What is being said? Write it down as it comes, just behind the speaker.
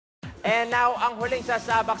And now, ang huling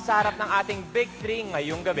sasabak sa harap ng ating Big Three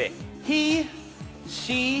ngayong gabi. He,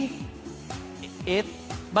 she, it.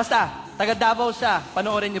 Basta, taga Davao siya.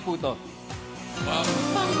 Panoorin niyo po to.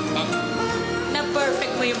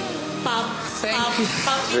 Na-perfect mo yung pump.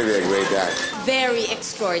 Really a great dad. Very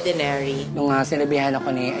extraordinary. Nung sinabihan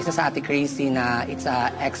ako ni isa sa Ate Christy na it's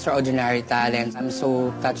a extraordinary talent, I'm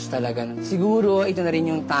so touched talaga. Siguro ito na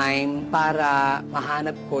rin yung time para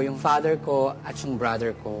mahanap ko yung father ko at yung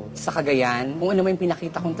brother ko. Sa Cagayan, kung ano man yung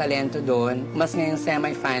pinakita kong talento doon, mas ngayong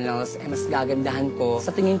semifinals, mas gagandahan ko.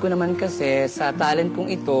 Sa tingin ko naman kasi, sa talent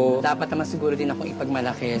kong ito, dapat naman siguro din akong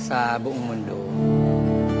ipagmalaki sa buong mundo.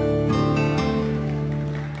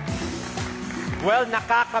 Well,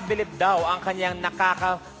 nakakabilib daw ang kanyang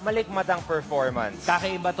nakakamalikmatang performance.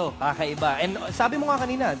 Kakaiba to, kakaiba. And sabi mo nga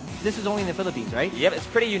kanina, this is only in the Philippines, right? Yep, it's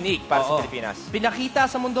pretty unique para sa Pilipinas. Pinakita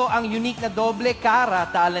sa mundo ang unique na doble cara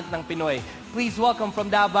talent ng Pinoy. Please welcome from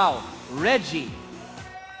Davao, Reggie.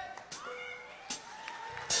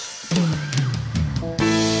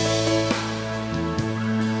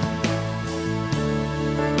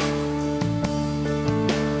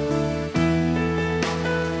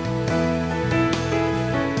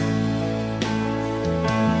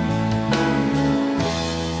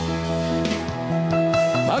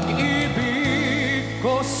 Pag-ibig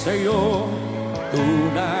ko sa'yo,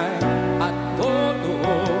 tunay at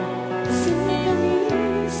totoo.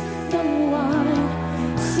 Sintamis ng buwan,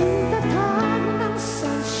 sintatag ng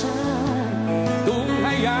sunshine.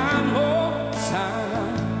 Tunghayaan mo sana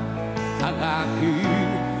ang aking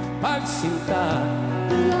pagsinta.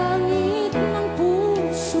 Langit ng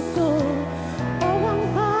puso ko, o ang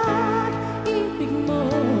pag-ibig mo.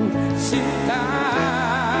 Sinta.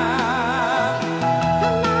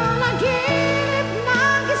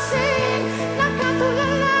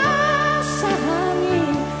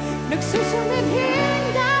 Susumidhin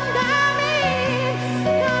damdamin,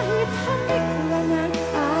 kahit halik lang ang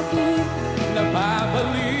akin.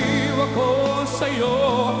 Napapaliw ako sa'yo,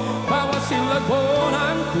 bawat silabo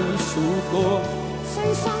ng puso ko. Sa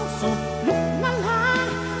isang sulok na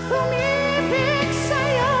lang, umibig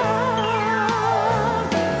sa'yo.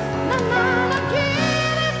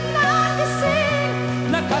 Nananaginip na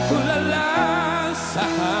gising, Nakatulala sa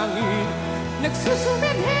hangin,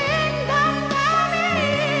 nagsusumidhin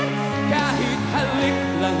damdamin. kahit halik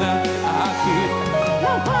lang ang akin.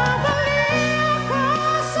 Napapaliw ako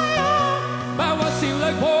sa'yo, Bawat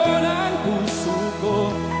silabo ng puso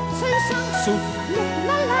ko. sa isang sulok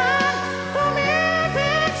na lang,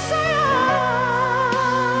 umibig sa'yo.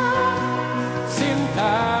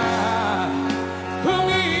 Sinta,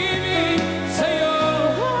 umiibig sa'yo.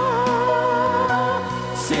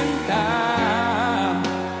 Sinta,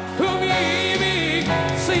 umiibig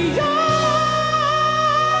sa'yo.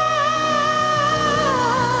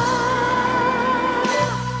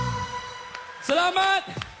 Salamat!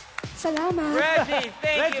 Salamat. Reggie,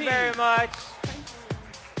 thank you very much.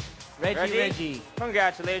 Reggie.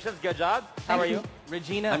 Congratulations, good job. How are you?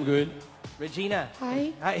 Regina. I'm good. Regina. Hi.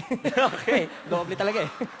 Hi. Okay. Doble talaga eh.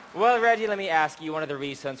 Well, Reggie, let me ask you, one of the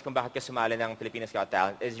reasons kung bakit ka sumali ng Pilipinas Got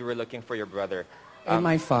Talent is you were looking for your brother. And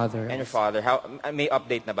my father. And your father. How, may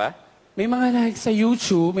update na ba? May mga like sa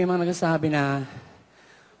YouTube, may mga nagsasabi na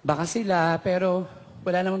baka sila, pero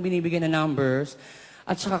wala namang binibigyan na numbers.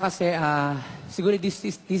 At saka kasi, siguro this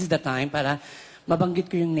is the time para mabanggit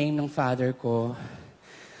ko yung name ng father ko.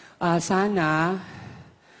 Sana,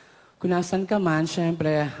 kung nasan ka man,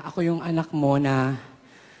 syempre, ako yung anak mo na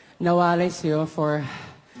nawalay sa'yo for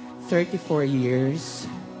 34 years.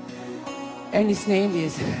 And his name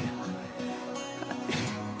is...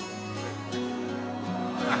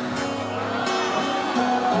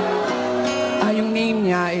 yung name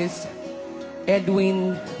niya is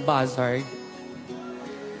Edwin Bazard.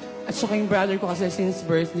 At saka yung brother ko kasi since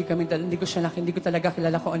birth, hindi ko talaga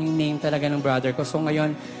kilala kung ano yung name talaga ng brother ko. So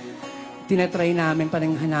ngayon, tinatry namin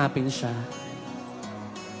parang hanapin siya.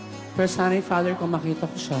 Pero sana yung father ko, makita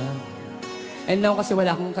ko siya. And now kasi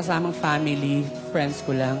wala akong kasamang family, friends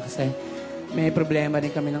ko lang. Kasi may problema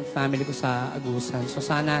din kami ng family ko sa Agusan. So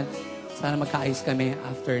sana magkaayos kami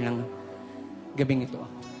after ng gabing ito.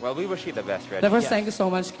 Well, we wish you the best, Reggie. First, thank you so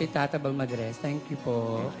much kay Tata Balmadres. Thank you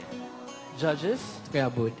po. Judges? Kuya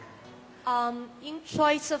Bud. Yung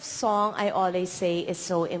choice of song, I always say, is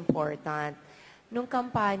so important. Nung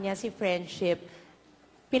kampanya, si Friendship,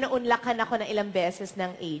 pinaunlakan ako ng ilang beses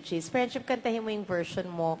ng Aegis. Friendship, kantahin mo yung version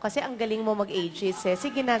mo. Kasi ang galing mo mag-Aegis eh.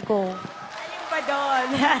 Sige na, go. Alin pa doon?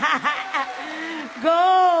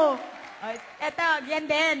 Go! Eto, yan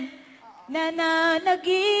din.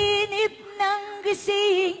 Nananaginip ng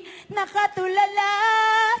gising, nakatulala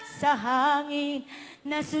sa hangin,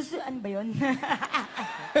 Ano ba yun?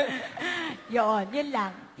 Yun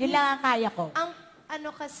lang. Yun lang ang kaya ko. Ang ano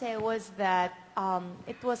kasi was that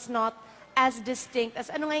it was not as distinct as,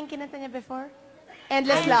 ano nga yung kinanta niya before?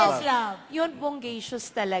 Endless Love. Love. Yun, bongacious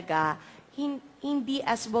talaga. Hindi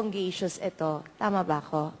as bongacious ito. Tama ba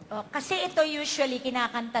ako? Oh, kasi ito usually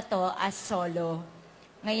kinakanta to as solo.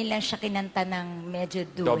 Ngayon lang siya kinanta ng medyo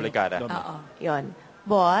duo. Doble cara. Oo. Yun.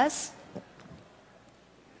 Boss?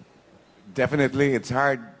 Definitely, it's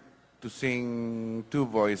hard to sing two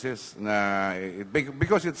voices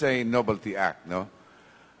because it's a novelty act, no?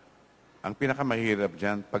 Ang pinakamahirap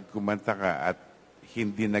dyan, pag kumanta ka at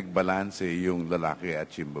hindi nagbalanse yung lalaki at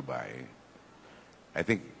yung babae. I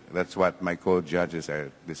think that's what my co-judges are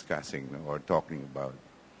discussing, no, or talking about.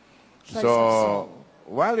 So,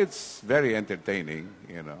 while it's very entertaining,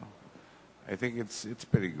 I think it's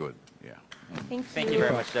pretty good. Yeah. Thank you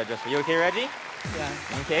very much, judges. Are you okay, Reggie?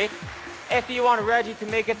 Yeah. Okay. If you want Reggie to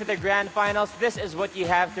make it to the grand finals, this is what you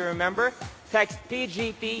have to remember. Text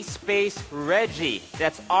PGT space Reggie.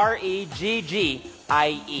 That's REGGIE.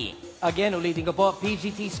 Again, ulitin ko po,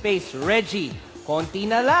 PGT space Reggie. Konti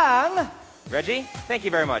na lang. Reggie, thank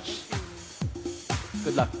you very much.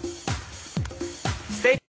 Good luck.